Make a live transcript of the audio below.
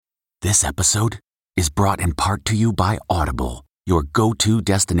This episode is brought in part to you by Audible, your go-to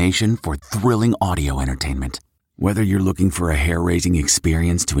destination for thrilling audio entertainment. Whether you're looking for a hair-raising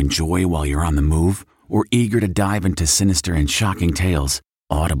experience to enjoy while you're on the move or eager to dive into sinister and shocking tales,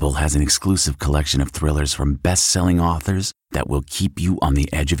 Audible has an exclusive collection of thrillers from best-selling authors that will keep you on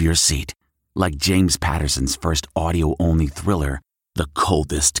the edge of your seat. Like James Patterson's first audio-only thriller, The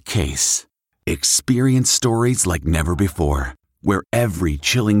Coldest Case. Experience stories like never before, where every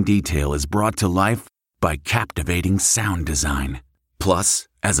chilling detail is brought to life by captivating sound design. Plus,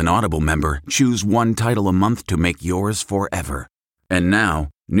 as an Audible member, choose one title a month to make yours forever. And now,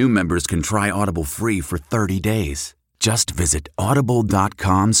 new members can try Audible free for 30 days. Just visit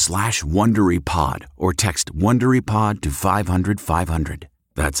audible.com/WonderyPod or text WonderyPod to 500-500.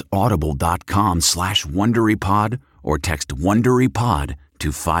 That's audible.com/WonderyPod or text WonderyPod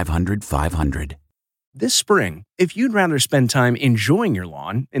to 500-500. This spring, if you'd rather spend time enjoying your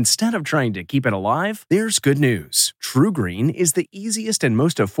lawn instead of trying to keep it alive, there's good news. TruGreen is the easiest and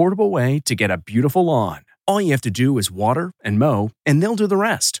most affordable way to get a beautiful lawn. All you have to do is water and mow, and they'll do the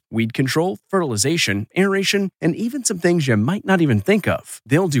rest. Weed control, fertilization, aeration, and even some things you might not even think of.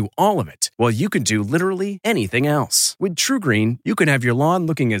 They'll do all of it, while you can do literally anything else. With TruGreen, you can have your lawn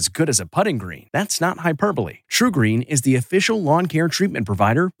looking as good as a putting green. That's not hyperbole. TruGreen is the official lawn care treatment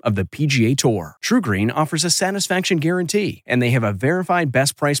provider of the PGA Tour. TruGreen offers a satisfaction guarantee, and they have a verified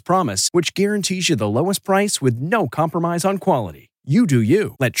best price promise, which guarantees you the lowest price with no compromise on quality. You do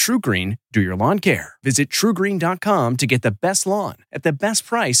you. Let TruGreen do your lawn care. Visit TruGreen.com to get the best lawn at the best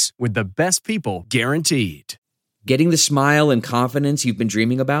price with the best people guaranteed. Getting the smile and confidence you've been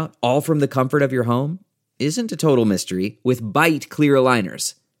dreaming about, all from the comfort of your home, isn't a total mystery with Byte clear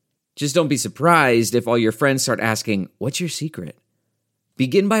aligners. Just don't be surprised if all your friends start asking, "What's your secret?"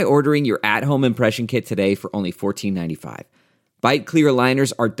 Begin by ordering your at-home impression kit today for only $14.95. Byte clear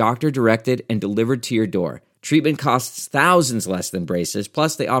aligners are doctor-directed and delivered to your door. Treatment costs thousands less than braces,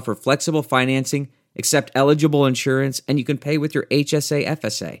 plus they offer flexible financing, accept eligible insurance, and you can pay with your HSA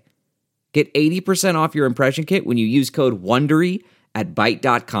FSA. Get 80% off your impression kit when you use code WONDERY at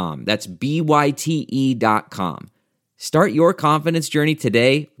Byte.com. That's BYTE.com. Start your confidence journey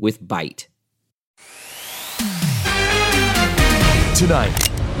today with Byte. Tonight,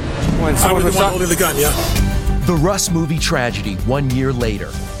 I'm the one holding the gun, yeah. the Rust movie tragedy 1 year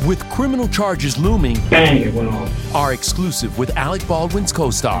later. With criminal charges looming, Bang, it went off. our exclusive with Alec Baldwin's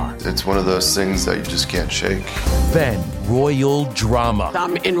co-star. It's one of those things that you just can't shake. Then, royal drama.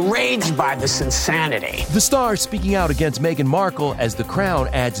 I'm enraged by this insanity. The star speaking out against Meghan Markle as The Crown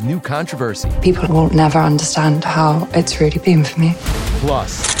adds new controversy. People will never understand how it's really been for me.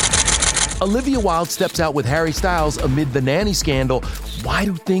 Plus, Olivia Wilde steps out with Harry Styles amid the nanny scandal. Why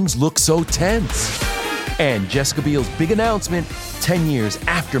do things look so tense? And Jessica Biel's big announcement, 10 years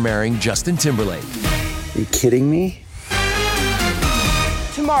after marrying Justin Timberlake. Are you kidding me?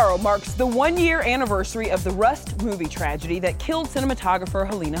 Tomorrow marks the 1-year anniversary of the Rust movie tragedy that killed cinematographer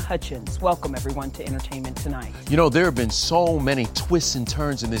Halyna Hutchins. Welcome, everyone, to Entertainment Tonight. You know, there have been so many twists and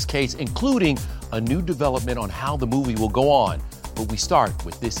turns in this case, including a new development on how the movie will go on. But we start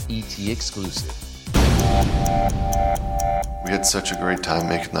with this ET exclusive. We had such a great time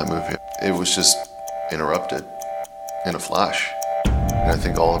making that movie. It was just interrupted in a flash. And I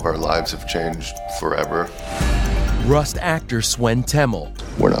think all of our lives have changed forever. Rust actor Swen Temmel,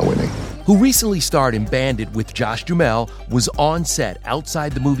 We're not winning. who recently starred in Bandit with Josh Duhamel, was on set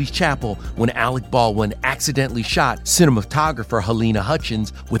outside the movie's chapel when Alec Baldwin accidentally shot cinematographer Halyna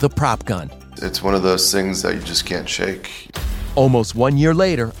Hutchins with a prop gun. It's one of those things that you just can't shake. Almost 1 year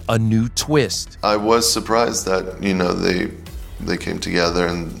later, a new twist. I was surprised that, they came together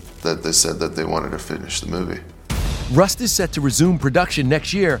and that they said that they wanted to finish the movie. Rust is set to resume production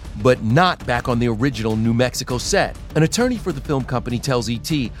next year, but not back on the original New Mexico set. An attorney for the film company tells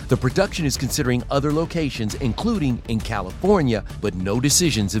ET the production is considering other locations, including in California, but no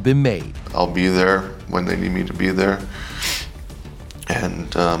decisions have been made. I'll be there when they need me to be there.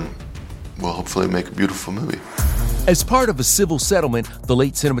 And we'll hopefully make a beautiful movie. As part of a civil settlement, the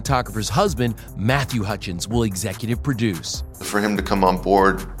late cinematographer's husband, Matthew Hutchins, will executive produce. For him to come on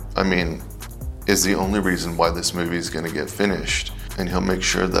board, is the only reason why this movie is going to get finished. And he'll make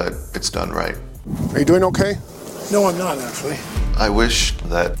sure that it's done right. Are you doing okay? No, I'm not, actually. I wish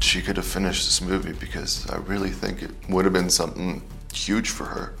that she could have finished this movie because I really think it would have been something huge for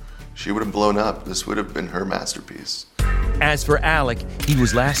her. She would have blown up. This would have been her masterpiece. As for Alec, he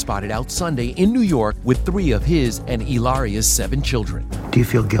was last spotted out Sunday in New York with 3 of his and Ilaria's 7 children. Do you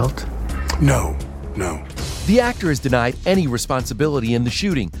feel guilt? No. The The actor has denied any responsibility in the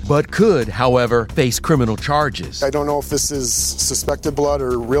shooting, but could, however, face criminal charges. I don't know if this is suspected blood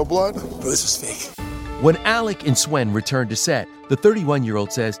or real blood, but this is fake. When Alec and Swen return to set, the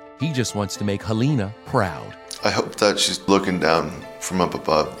 31-year-old says he just wants to make Helena proud. I hope that she's looking down from up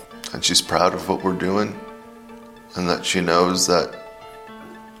above and she's proud of what we're doing and that she knows that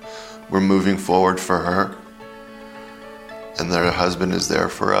we're moving forward for her and that her husband is there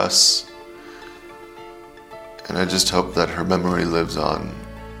for us. And I just hope that her memory lives on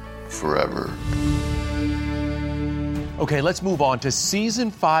forever. Okay, let's move on to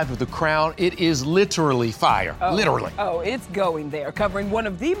season 5 of The Crown. It is literally fire. Literally. Oh, it's going there, covering one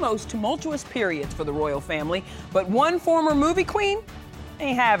of the most tumultuous periods for the royal family. But one former movie queen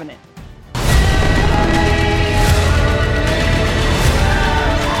ain't having it.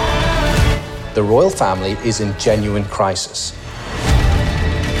 The royal family is in genuine crisis.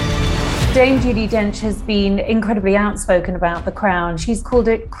 Dame Judi Dench has been incredibly outspoken about The Crown. She's called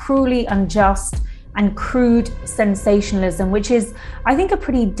it cruelly unjust and crude sensationalism, which is, I think, a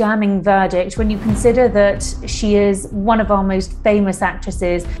pretty damning verdict when you consider that she is one of our most famous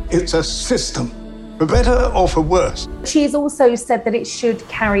actresses. It's a system, for better or for worse. She has also said that it should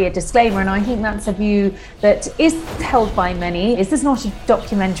carry a disclaimer, and I think that's a view that is held by many. This is not a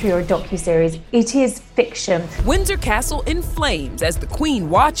documentary or a docuseries, it is fiction. Windsor Castle in flames as the Queen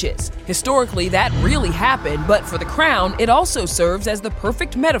watches. Historically, that really happened, but for The Crown, it also serves as the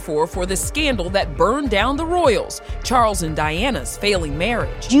perfect metaphor for the scandal that burned down the royals, Charles and Diana's failing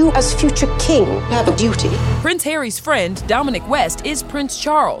marriage. You, as future king, have a duty. Prince Harry's friend, Dominic West, is Prince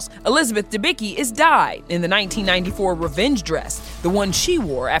Charles. Elizabeth Debicki is Di in the 1994 revenge dress, the one she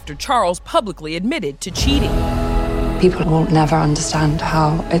wore after Charles publicly admitted to cheating. People will never understand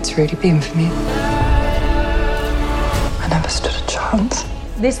how it's really been for me. I never stood a chance.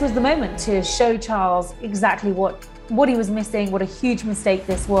 This was the moment to show Charles exactly what he was missing, what a huge mistake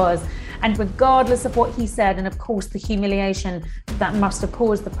this was. And regardless of what he said, and of course the humiliation that must have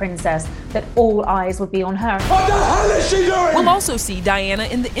caused the princess, that all eyes would be on her. What the hell is she doing? We'll also see Diana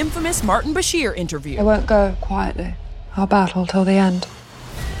in the infamous Martin Bashir interview. I won't go quietly. I'll battle till the end.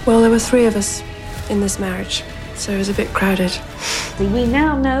 Well, there were 3 of us in this marriage, so it was a bit crowded. We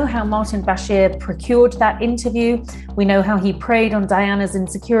now know how Martin Bashir procured that interview. We know how he preyed on Diana's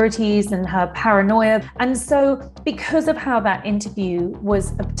insecurities and her paranoia. And so, because of how that interview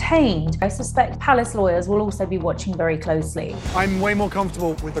was obtained, I suspect palace lawyers will also be watching very closely. I'm way more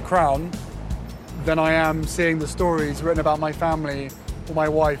comfortable with The Crown than I am seeing the stories written about my family or my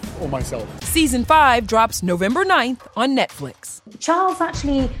wife or myself. Season 5 drops November 9th on Netflix. Charles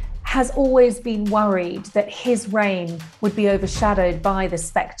actually has always been worried that his reign would be overshadowed by the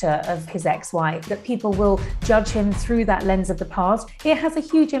spectre of his ex-wife, that people will judge him through that lens of the past. It has a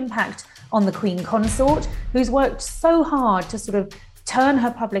huge impact on the Queen Consort, who's worked so hard to sort of turn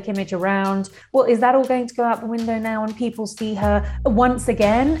her public image around. Well, is that all going to go out the window now and people see her once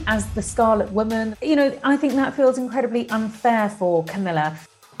again as the Scarlet Woman? You know, I think that feels incredibly unfair for Camilla.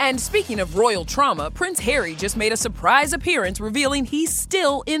 And speaking of royal trauma, Prince Harry just made a surprise appearance revealing he's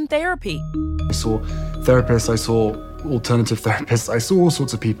still in therapy. I saw therapists, I saw alternative therapists, I saw all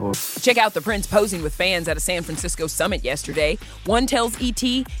sorts of people. Check out the prince posing with fans at a San Francisco summit yesterday. One tells ET,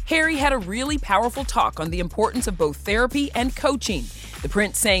 Harry had a really powerful talk on the importance of both therapy and coaching. The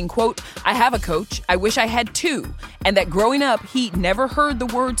prince saying, quote, I have a coach, I wish I had 2, and that growing up, he never heard the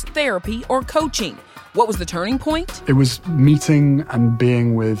words therapy or coaching. What was the turning point? It was meeting and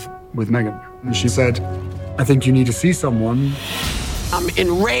being with Meghan. And she said, I think you need to see someone. I'm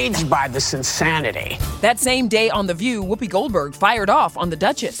enraged by this insanity. That same day on The View, Whoopi Goldberg fired off on the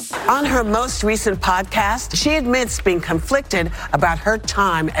Duchess. On her most recent podcast, she admits being conflicted about her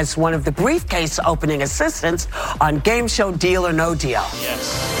time as one of the briefcase opening assistants on game show Deal or No Deal.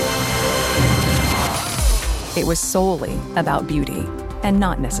 Yes. It was solely about beauty and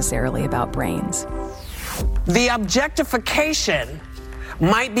not necessarily about brains. The objectification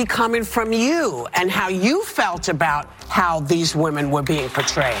might be coming from you and how you felt about how these women were being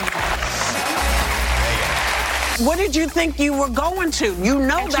portrayed. What did you think you were going to? You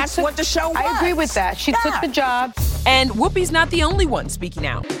know that's what the show was. I agree with that. She took the job. And Whoopi's not the only one speaking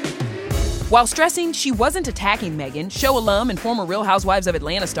out. While stressing she wasn't attacking Meghan, show alum and former Real Housewives of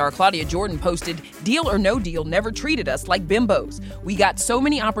Atlanta star Claudia Jordan posted, Deal or No Deal never treated us like bimbos. We got so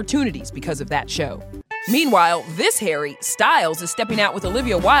many opportunities because of that show. Meanwhile, this Harry, Styles, is stepping out with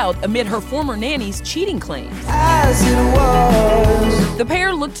Olivia Wilde amid her former nanny's cheating claims. The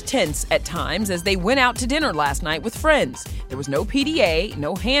pair looked tense at times as they went out to dinner last night with friends. There was no PDA,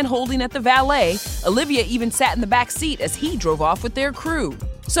 no hand-holding at the valet. Olivia even sat in the back seat as he drove off with their crew.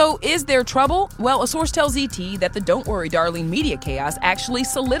 So is there trouble? Well, a source tells ET that the Don't Worry Darling media chaos actually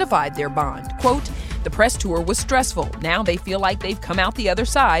solidified their bond. Quote, the press tour was stressful. Now they feel like they've come out the other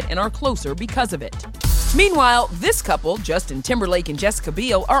side and are closer because of it. Meanwhile, this couple, Justin Timberlake and Jessica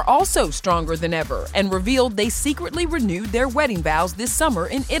Biel, are also stronger than ever and revealed they secretly renewed their wedding vows this summer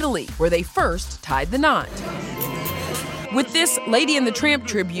in Italy, where they first tied the knot. With this Lady and the Tramp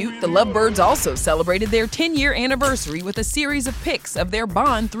tribute, the Lovebirds also celebrated their 10-year anniversary with a series of pics of their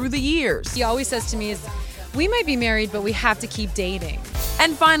bond through the years. He always says to me, we might be married, but we have to keep dating.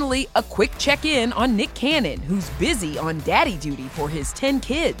 And finally, a quick check-in on Nick Cannon, who's busy on daddy duty for his 10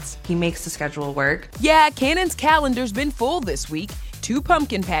 kids. He makes the schedule work. Yeah, Cannon's calendar's been full this week. 2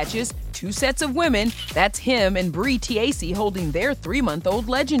 pumpkin patches, 2 sets of women. That's him and Bree Tiesi holding their 3-month-old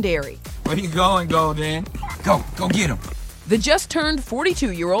legendary. Where you going, Golden? Go get him. The just-turned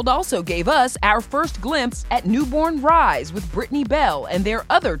 42-year-old also gave us our first glimpse at Newborn Rise with Brittany Bell and their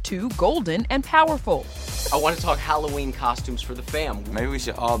other 2, Golden and Powerful. I want to talk Halloween costumes for the fam. Maybe we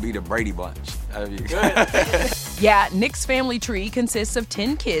should all be the Brady Bunch. That'd be good. Yeah, Nick's family tree consists of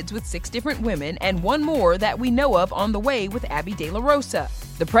 10 kids with 6 different women and 1 more that we know of on the way with Abby De La Rosa.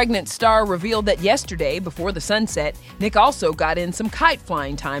 The pregnant star revealed that yesterday, before the sunset, Nick also got in some kite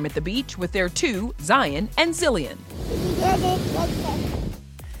flying time at the beach with their 2, Zion and Zillion.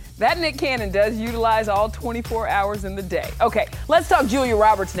 That Nick Cannon does utilize all 24 hours in the day. Okay, let's talk Julia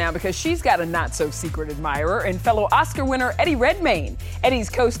Roberts now because she's got a not-so-secret admirer and fellow Oscar winner Eddie Redmayne.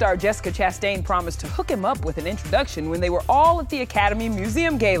 Eddie's co-star Jessica Chastain promised to hook him up with an introduction when they were all at the Academy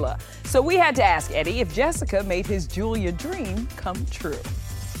Museum Gala. So we had to ask Eddie if Jessica made his Julia dream come true.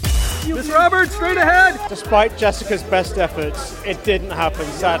 Miss Roberts, straight ahead! Despite Jessica's best efforts, it didn't happen,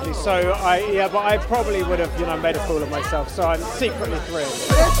 sadly. So I probably would have, made a fool of myself. So I'm secretly thrilled.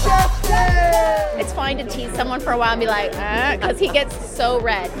 It's fine to tease someone for a while and be like, because he gets so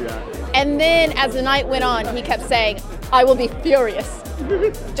red. Yeah. And then as the night went on, he kept saying, I will be furious.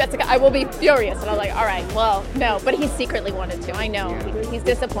 Jessica, I will be furious. And I was like, all right, well, no. But he secretly wanted to. I know. He's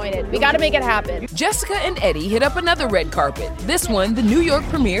disappointed. We got to make it happen. Jessica and Eddie hit up another red carpet. This one, the New York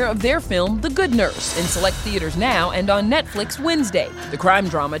premiere of their film, The Good Nurse, in select theaters now and on Netflix Wednesday. The crime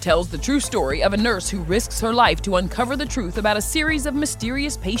drama tells the true story of a nurse who risks her life to uncover the truth about a series of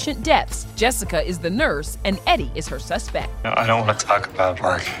mysterious patient deaths. Jessica is the nurse, and Eddie is her suspect. No, I don't want to talk about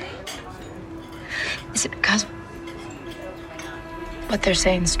work. Is it because what they're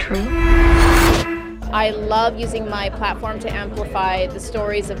saying is true? I love using my platform to amplify the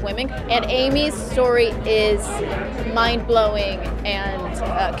stories of women. And Amy's story is mind-blowing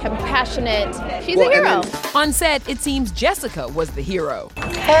and compassionate. She's a hero. On set, it seems Jessica was the hero.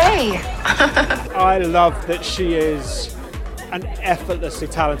 Hey! I love that she is an effortlessly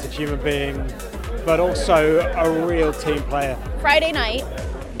talented human being, but also a real team player. Friday night,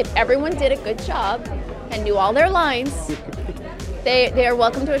 if everyone did a good job and knew all their lines, they are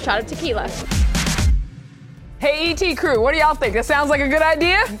welcome to a shot of tequila. Hey, ET crew, what do y'all think? That sounds like a good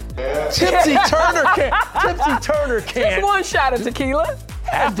idea? Tipsy Turner can. Just 1 shot of tequila.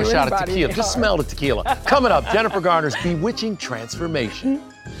 Half a shot of tequila. Just smell the tequila. Coming up, Jennifer Garner's bewitching transformation.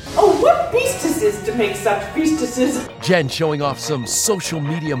 Oh, what beastesses to make such beastesses? Jen showing off some social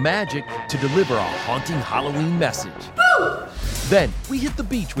media magic to deliver a haunting Halloween message. Boo! Then we hit the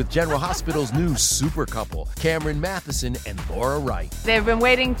beach with General Hospital's new super couple, Cameron Matheson and Laura Wright. They've been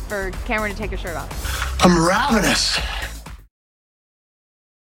waiting for Cameron to take his shirt off. I'm ravenous.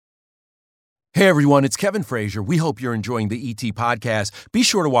 Hey everyone, it's Kevin Frazier. We hope you're enjoying the ET podcast. Be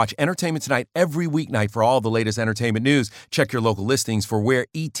sure to watch Entertainment Tonight every weeknight for all the latest entertainment news. Check your local listings for where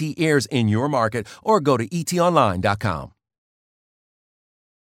ET airs in your market or go to etonline.com.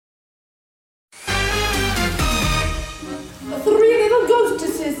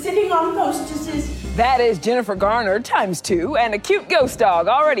 Sitting on ghostesses. That is Jennifer Garner ×2 and a cute ghost dog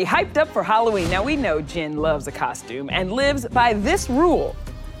already hyped up for Halloween. Now we know Jen loves a costume and lives by this rule.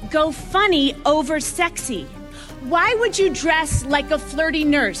 Go funny over sexy. Why would you dress like a flirty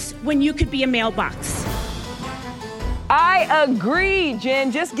nurse when you could be a mailbox? I agree,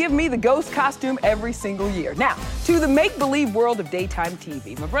 Jen. Just give me the ghost costume every single year. Now, to the make-believe world of daytime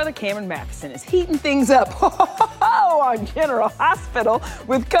TV, my brother Cameron Matheson is heating things up on General Hospital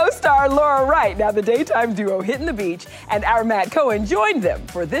with co-star Laura Wright. Now, the daytime duo hitting the beach, and our Matt Cohen joined them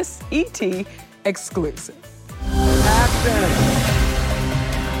for this ET exclusive. Action!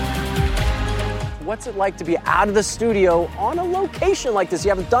 What's it like to be out of the studio on a location like this? You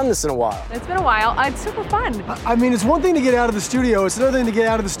haven't done this in a while. It's been a while. It's super fun. I mean, it's one thing to get out of the studio. It's another thing to get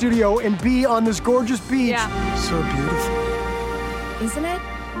out of the studio and be on this gorgeous beach. Yeah. So beautiful. Isn't it?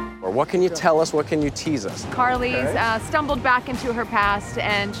 Or what can you tell us? What can you tease us? Carly's stumbled back into her past,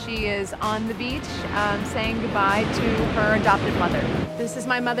 and she is on the beach saying goodbye to her adopted mother. This is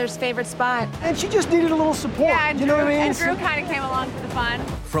my mother's favorite spot. And she just needed a little support. Yeah, and you know what I mean? And Drew kind of came along for the fun.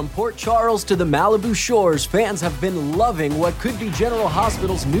 From Port Charles to the Malibu shores, fans have been loving what could be General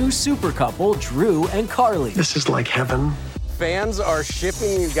Hospital's new super couple, Drew and Carly. This is like heaven. Fans are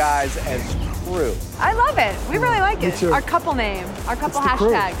shipping you guys as true. I love it. We really like Me it. too. Our couple name, our couple It's the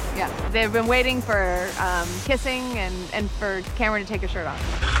crew. hashtag. Yeah, they've been waiting for kissing and for Cameron to take his shirt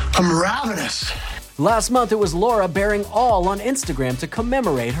off. I'm ravenous. Last month, it was Laura bearing all on Instagram to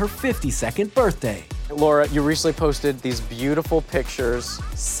commemorate her 52nd birthday. Laura, you recently posted these beautiful pictures,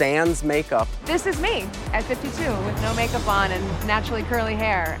 sans makeup. This is me at 52 with no makeup on and naturally curly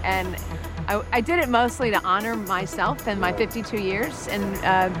hair. And I did it mostly to honor myself and my 52 years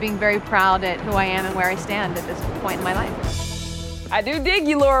and being very proud at who I am and where I stand at this point in my life. I do dig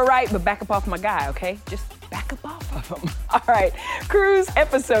you, Laura Wright, but back up off my guy, okay? Just back up off of him. All right, Cruise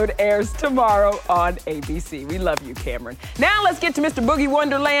episode airs tomorrow on ABC. We love you, Cameron. Now let's get to Mr. Boogie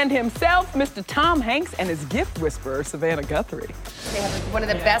Wonderland himself, Mr. Tom Hanks and his gift whisperer, Savannah Guthrie. They have one of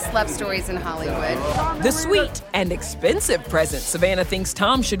the best love stories in Hollywood. The sweet and expensive present Savannah thinks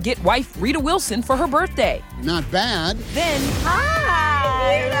Tom should get wife Rita Wilson for her birthday. Not bad. Then,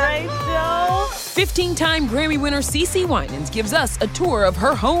 hi, Rachel. 15-time Grammy winner CeCe Winans gives us a tour of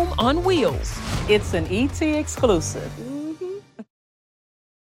her home on wheels. It's an ET exclusive.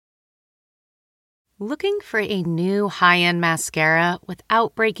 Looking for a new high-end mascara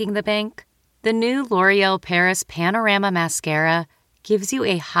without breaking the bank? The new L'Oreal Paris Panorama Mascara gives you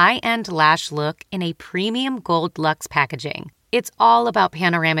a high-end lash look in a premium gold luxe packaging. It's all about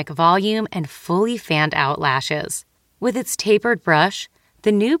panoramic volume and fully fanned-out lashes. With its tapered brush,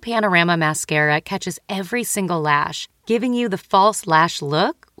 the new Panorama Mascara catches every single lash, giving you the false lash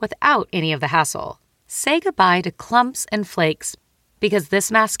look without any of the hassle. Say goodbye to clumps and flakes, because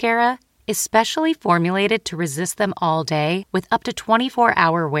this mascara is specially formulated to resist them all day with up to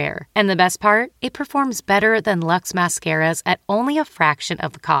 24-hour wear. And the best part? It performs better than Luxe mascaras at only a fraction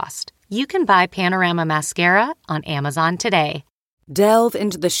of the cost. You can buy Panorama Mascara on Amazon today. Delve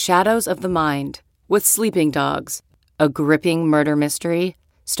into the shadows of the mind with Sleeping Dogs, a gripping murder mystery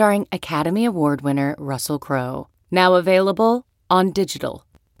starring Academy Award winner Russell Crowe. Now available on digital.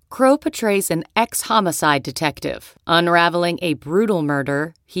 Crowe portrays an ex-homicide detective, unraveling a brutal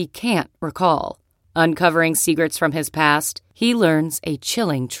murder he can't recall. Uncovering secrets from his past, he learns a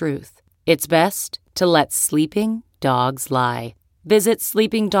chilling truth. It's best to let sleeping dogs lie. Visit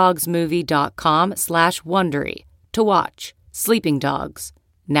sleepingdogsmovie.com/Wondery to watch Sleeping Dogs,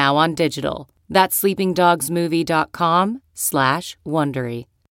 now on digital. That's sleepingdogsmovie.com/Wondery.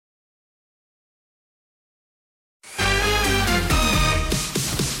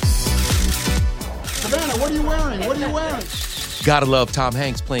 Savannah, what are you wearing? What are you wearing? Gotta love Tom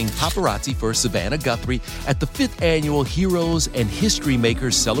Hanks playing paparazzi for Savannah Guthrie at the 5th Annual Heroes and History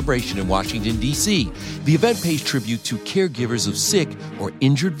Makers Celebration in Washington, D.C. The event pays tribute to caregivers of sick or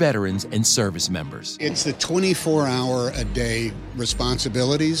injured veterans and service members. It's the 24-hour-a-day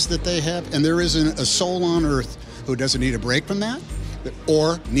responsibilities that they have, and there isn't a soul on earth who doesn't need a break from that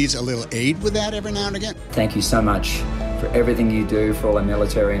or needs a little aid with that every now and again. Thank you so much for everything you do for all the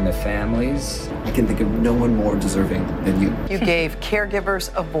military and their families. I can think of no one more deserving than you. You gave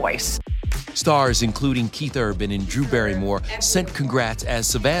caregivers a voice. Stars including Keith Urban and Drew Barrymore sent congrats as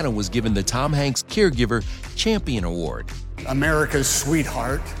Savannah was given the Tom Hanks Caregiver Champion Award. America's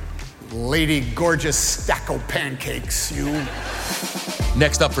sweetheart, Lady Gorgeous Stacko Pancakes, you.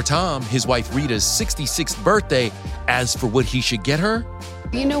 Next up for Tom, his wife Rita's 66th birthday. As for what he should get her?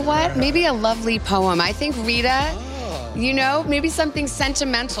 You know what? Maybe a lovely poem. I think Rita, you know, maybe something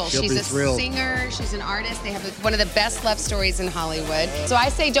sentimental. She's a singer, she's an artist. They have one of the best love stories in Hollywood. So I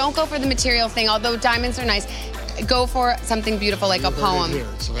say don't go for the material thing, although diamonds are nice. Go for something beautiful like a poem.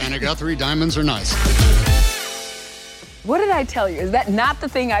 Savannah Guthrie, diamonds are nice. What did I tell you? Is that not the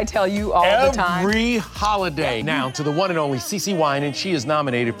thing I tell you all the time? Every holiday. Now to the one and only CeCe Winans. She is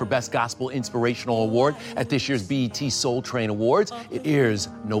nominated for Best Gospel Inspirational Award at this year's BET Soul Train Awards. It airs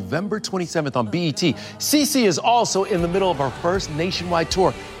November 27th on BET. CeCe is also in the middle of her first nationwide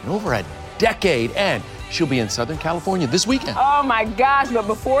tour in over a decade, and she'll be in Southern California this weekend. Oh my gosh, but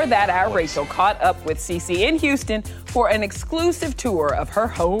before that, our Rachel caught up with CeCe in Houston for an exclusive tour of her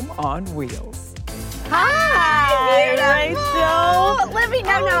home on wheels. Hi, Rachel. Libby,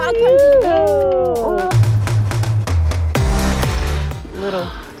 no, I'll come to you. Little.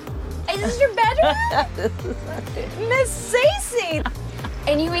 Is this your bedroom? Miss CeCe.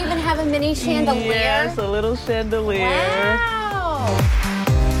 And you even have a mini chandelier? Yes, a little chandelier. Wow.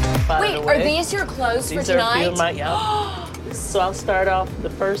 by the way. Are these your clothes these for tonight? These are so I'll start off the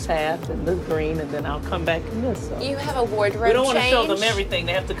first half in this green, and then I'll come back in this. So. You have a wardrobe change? We don't want to show them everything.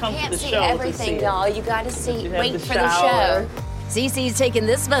 They have to come to the show everything, to see y'all. You got to see. Wait for the shower. show. CeCe's taking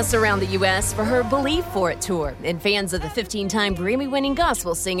this bus around the U.S. for her Believe For It tour, and fans of the 15-time Grammy-winning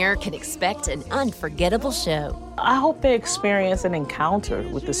gospel singer can expect an unforgettable show. I hope they experience an encounter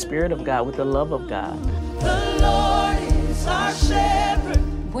with the Spirit of God, with the love of God. The Lord is our shepherd.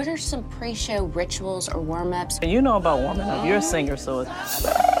 What are some pre-show rituals or warm-ups? You know about warming up. You're a singer, so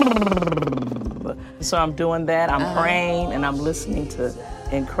I'm doing that. I'm praying, and I'm listening to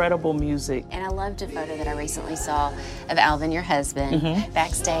incredible music. And I loved a photo that I recently saw of Alvin, your husband,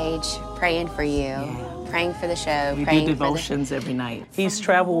 backstage praying for you, praying for the show. We do devotions every night. He's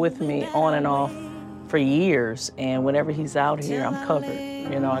traveled with me on and off for years, and whenever he's out here, I'm covered.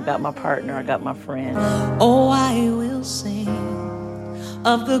 You know, I got my partner, I got my friend. Oh, I will sing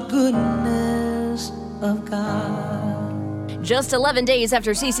of the goodness of God. Just 11 days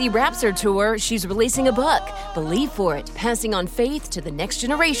after CeCe wraps her tour, she's releasing a book. Believe For It, Passing on Faith to the Next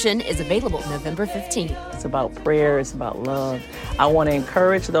Generation is available November 15th. It's about prayer, it's about love. I want to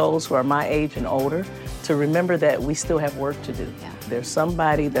encourage those who are my age and older to remember that we still have work to do. Yeah. There's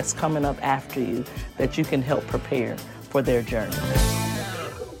somebody that's coming up after you that you can help prepare for their journey.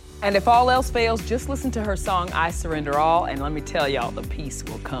 And if all else fails, just listen to her song, I Surrender All, and let me tell y'all, the peace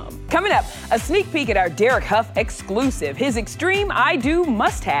will come. Coming up, a sneak peek at our Derek Huff exclusive, his extreme I Do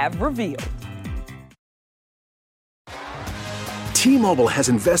must-have revealed. T-Mobile has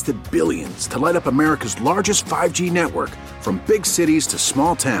invested billions to light up America's largest 5G network, from big cities to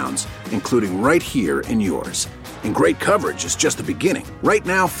small towns, including right here in yours. And great coverage is just the beginning. Right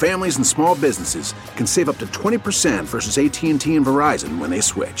now, families and small businesses can save up to 20% versus AT&T and Verizon when they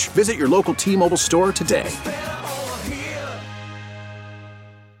switch. Visit your local T-Mobile store today.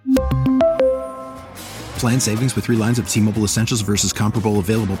 Plan savings with 3 lines of T-Mobile Essentials versus comparable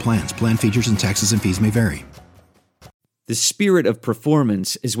available plans. Plan features and taxes and fees may vary. The spirit of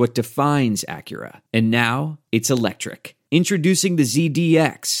performance is what defines Acura. And now, it's electric. Introducing the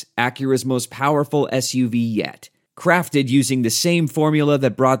ZDX, Acura's most powerful SUV yet. Crafted using the same formula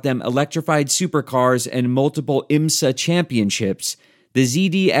that brought them electrified supercars and multiple IMSA championships, the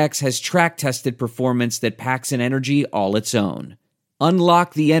ZDX has track-tested performance that packs an energy all its own.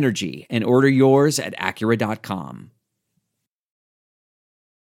 Unlock the energy and order yours at Acura.com.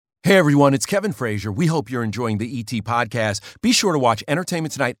 Hey everyone, it's Kevin Frazier. We hope you're enjoying the ET podcast. Be sure to watch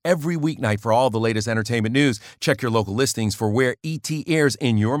Entertainment Tonight every weeknight for all the latest entertainment news. Check your local listings for where ET airs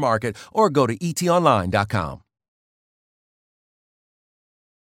in your market or go to etonline.com.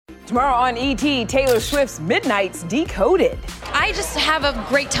 Tomorrow on ET, Taylor Swift's Midnights Decoded. I just have a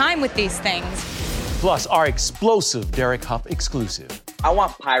great time with these things. Plus, our explosive Derek Huff exclusive. I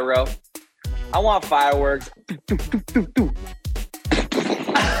want pyro. I want fireworks.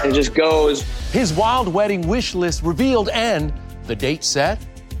 It just goes. His wild wedding wish list revealed and the date set.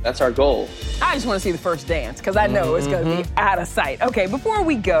 That's our goal. I just want to see the first dance because I know it's going to be out of sight. Okay, before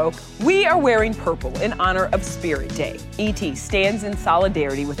we go, we are wearing purple in honor of Spirit Day. ET stands in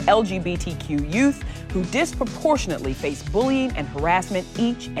solidarity with LGBTQ youth who disproportionately face bullying and harassment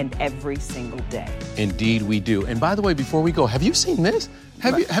each and every single day. Indeed we do. And by the way, before we go, have you seen this?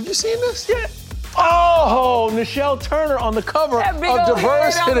 Have you seen this? Yeah. Oh, Nichelle Turner on the cover of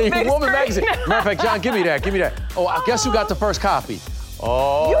Diversity Woman magazine. Matter of fact, John, give me that. Oh, I guess who got the first copy?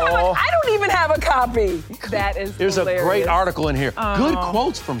 Oh. I don't even have a copy. That is There's hilarious. A great article in here. Good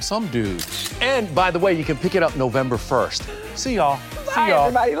quotes from some dude. And by the way, you can pick it up November 1st. See y'all. Bye,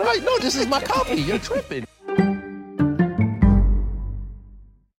 everybody. Wait, no, this is my copy. You're tripping.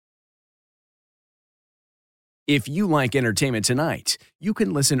 If you like Entertainment Tonight, you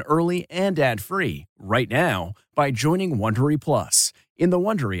can listen early and ad-free right now by joining Wondery Plus in the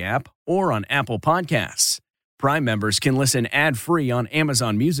Wondery app or on Apple Podcasts. Prime members can listen ad-free on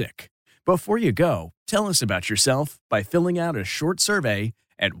Amazon Music. Before you go, tell us about yourself by filling out a short survey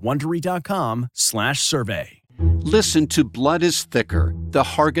at Wondery.com/survey. Listen to Blood is Thicker, The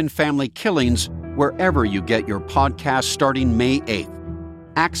Hargan Family Killings, wherever you get your podcast starting May 8th.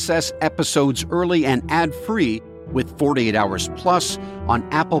 Access episodes early and ad-free with 48 Hours Plus on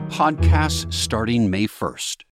Apple Podcasts starting May 1st.